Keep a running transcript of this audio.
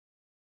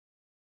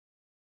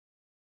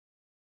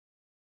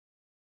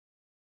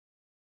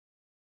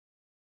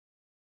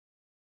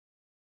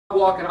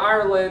walk in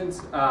Ireland,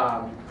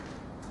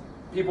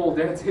 people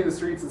dancing in the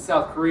streets in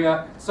South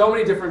Korea, so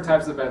many different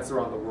types of events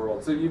around the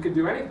world, so you could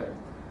do anything.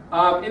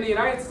 In the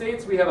United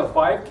States, we have a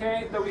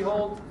 5K that we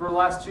hold for the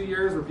last 2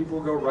 years where people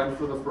go run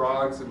for the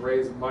frogs and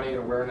raise money and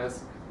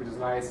awareness, which is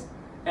nice.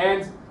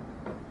 And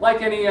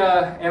like any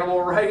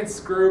animal rights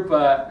group,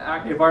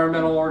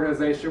 environmental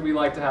organization, we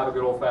like to have a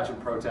good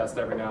old-fashioned protest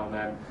every now and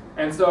then.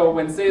 And so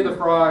when Save the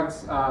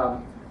Frogs,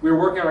 we were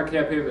working on our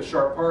campaign at the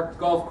Sharp Park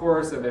golf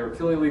course, and they were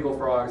killing illegal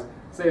frogs.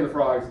 Save the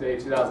Frogs Day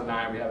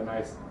 2009, we had a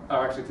nice,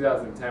 actually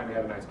 2010, we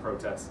had a nice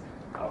protest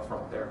out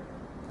front there.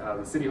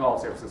 The City Hall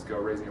of San Francisco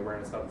raising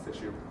awareness about this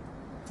issue.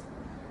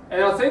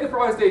 And on Save the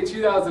Frogs Day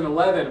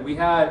 2011, we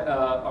had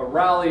a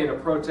rally and a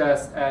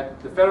protest at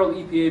the federal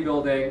EPA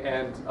building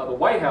and the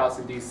White House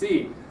in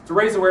DC to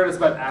raise awareness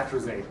about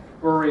atrazine,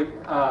 where we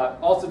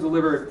also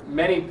delivered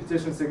many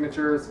petition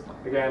signatures,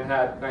 again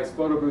had nice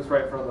photo booths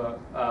right in front of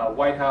the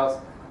White House,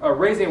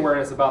 raising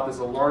awareness about this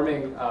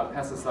alarming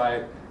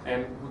pesticide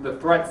and the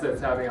threats that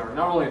it's having on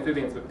not only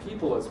amphibians but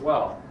people as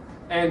well.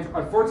 And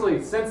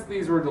unfortunately, since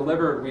these were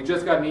delivered, we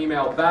just got an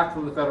email back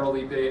from the federal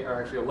EPA,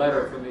 or actually a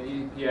letter from the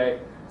EPA,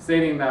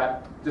 stating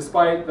that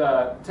despite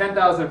the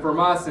 10,000 from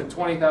us and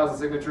 20,000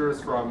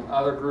 signatures from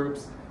other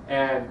groups,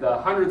 and the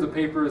hundreds of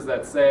papers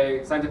that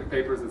say, scientific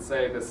papers that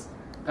say this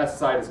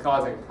pesticide is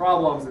causing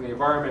problems in the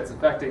environment, it's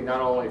affecting not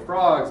only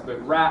frogs, but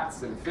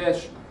rats and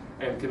fish,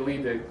 and can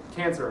lead to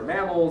cancer in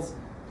mammals,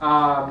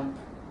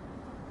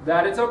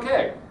 that it's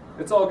okay.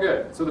 It's all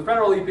good. So the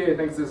federal EPA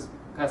thinks this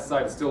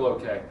pesticide is still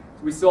okay.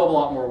 We still have a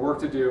lot more work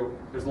to do.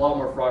 There's a lot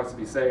more frogs to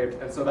be saved.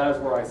 And so that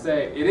is where I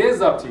say it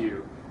is up to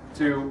you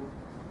to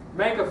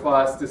make a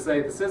fuss, to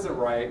say this isn't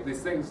right.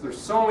 These things, there's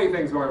so many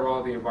things going wrong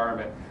with the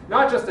environment.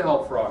 Not just to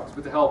help frogs,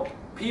 but to help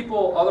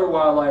people, other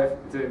wildlife,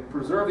 to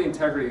preserve the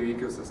integrity of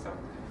the ecosystem.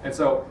 And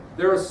so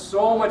there is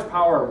so much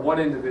power in one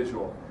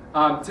individual.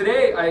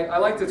 Today, I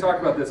like to talk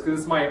about this because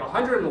it's my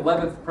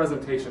 111th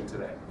presentation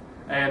today.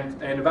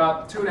 And in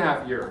about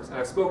 2.5 years. And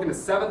I've spoken to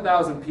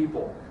 7,000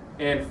 people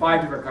in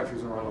 5 different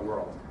countries around the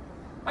world.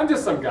 I'm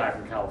just some guy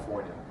from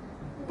California.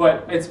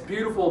 But it's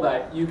beautiful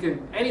that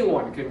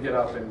anyone can get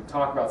up and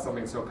talk about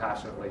something so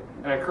passionately.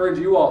 And I encourage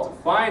you all to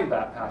find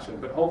that passion,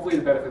 but hopefully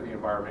to benefit the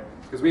environment,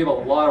 because we have a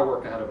lot of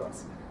work ahead of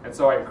us. And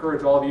so I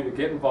encourage all of you to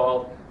get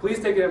involved. Please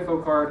take an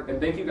info card, and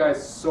thank you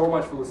guys so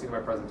much for listening to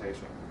my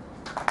presentation.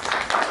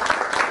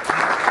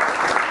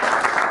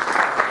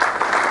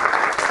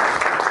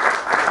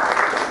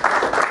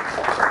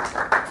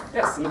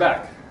 Yes, in the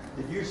back.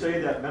 Did you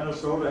say that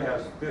Minnesota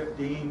has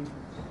 15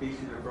 species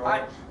of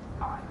frogs?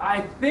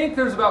 I think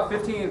there's about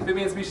 15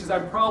 amphibian species.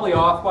 I'm probably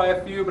off by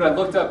a few, but I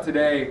looked up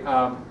today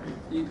how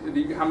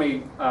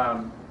many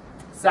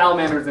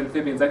salamanders and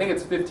amphibians. I think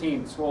it's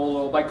 15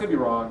 total. I could be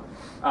wrong.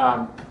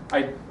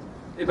 But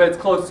it's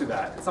close to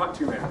that. It's not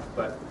too many,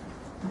 but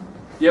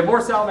you have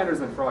more salamanders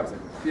than frogs.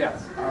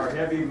 Yes. Are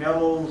heavy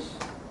metals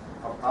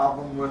a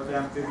problem with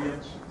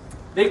amphibians?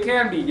 They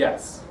can be,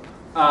 yes.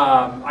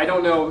 I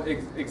don't know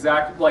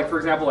exact, like for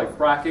example, like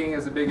fracking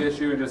is a big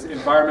issue, and just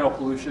environmental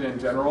pollution in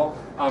general.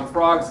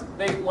 Frogs,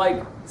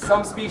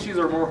 some species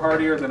are more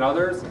hardier than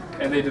others,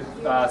 and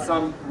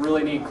some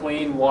really need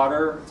clean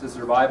water to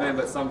survive in,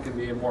 but some can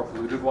be in more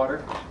polluted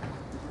water.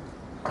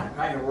 I'm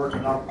kind of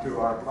working up to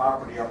our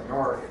property up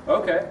north.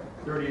 Okay.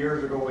 30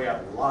 years ago, we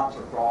had lots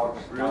of frogs.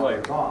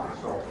 Really? Gone.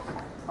 So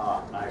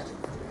I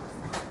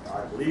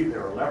believe they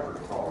were leopard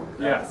frogs.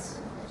 Yes.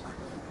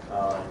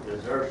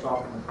 Is there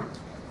some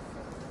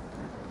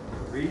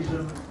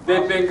reason?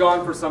 They've been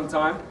gone for some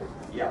time?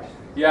 Yes.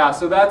 Yeah,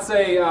 so that's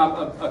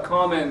a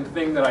common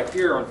thing that I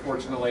hear,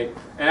 unfortunately.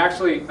 And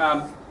actually,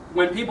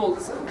 when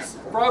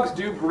frogs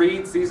do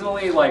breed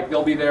seasonally, like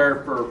they'll be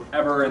there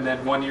forever, and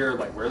then 1 year,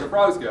 like, where do the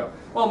frogs go?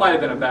 Well, it might have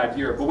been a bad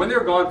year, but when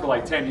they're gone for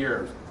like 10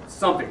 years,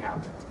 something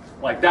happened.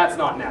 Like, that's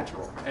not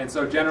natural. And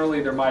so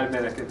generally there might have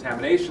been a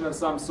contamination of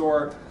some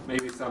sort,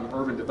 maybe some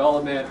urban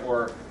development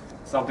or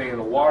something in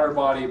the water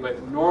body,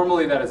 but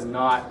normally that is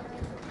not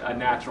a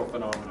natural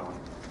phenomenon.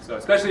 So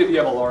especially if you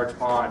have a large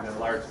pond and a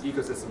large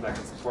ecosystem that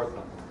can support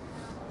them.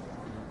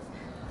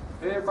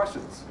 Any other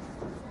questions?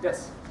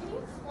 Yes? Can you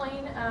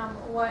explain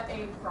what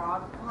a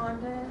frog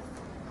pond is?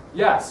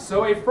 Yes,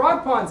 so a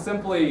frog pond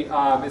simply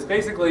is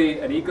basically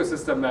an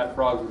ecosystem that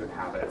frogs would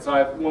inhabit.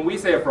 So when we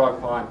say a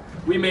frog pond,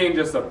 we mean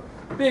just a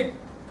big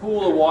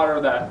pool of water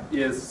that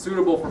is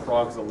suitable for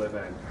frogs to live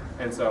in.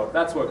 And so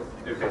that's what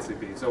it would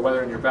basically be. So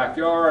whether in your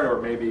backyard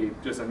or maybe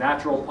just a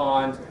natural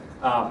pond,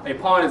 a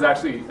pond is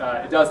actually,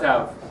 it does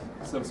have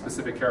some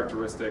specific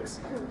characteristics.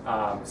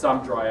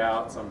 Some dry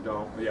out, some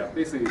don't. But yeah,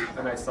 basically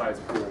a nice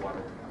sized pool of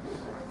water.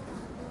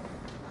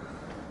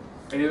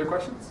 Any other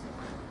questions?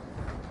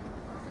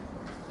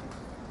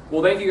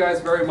 Well, thank you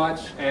guys very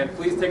much, and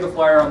please take a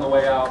flyer on the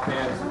way out,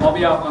 and I'll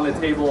be out on the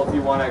table if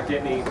you want to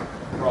get any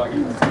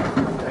froggies.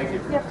 Thank you.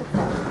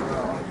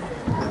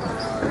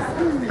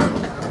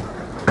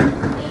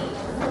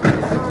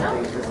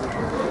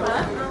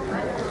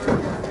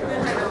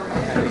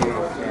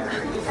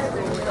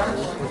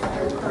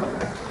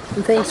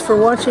 And thanks for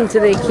watching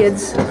today,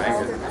 kids.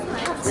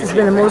 has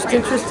been a most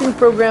interesting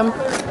program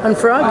on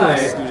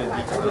FROGS.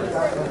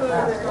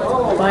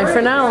 Bye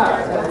for now.